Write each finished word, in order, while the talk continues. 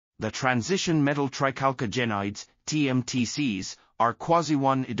The transition metal trichalcogenides, TMTCs, are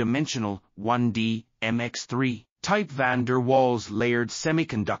quasi-one-dimensional 1D, MX3 type van der Waals layered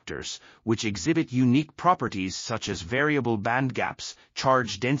semiconductors, which exhibit unique properties such as variable band gaps,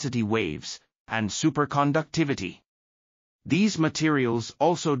 charge density waves, and superconductivity. These materials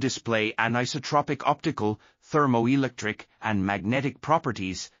also display anisotropic optical, thermoelectric, and magnetic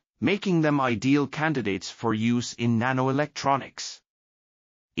properties, making them ideal candidates for use in nanoelectronics.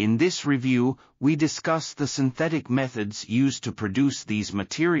 In this review, we discuss the synthetic methods used to produce these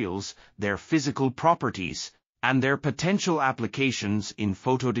materials, their physical properties, and their potential applications in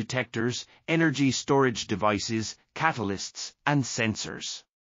photodetectors, energy storage devices, catalysts, and sensors.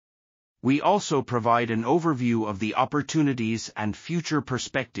 We also provide an overview of the opportunities and future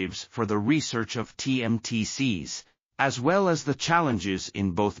perspectives for the research of TMTCs, as well as the challenges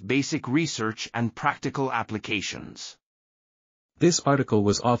in both basic research and practical applications. This article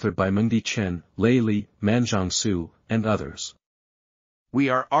was authored by Mengdi, Chen, Li, Manzhang Su, and others. We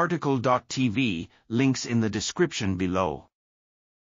are RTCLTV, links in the description below.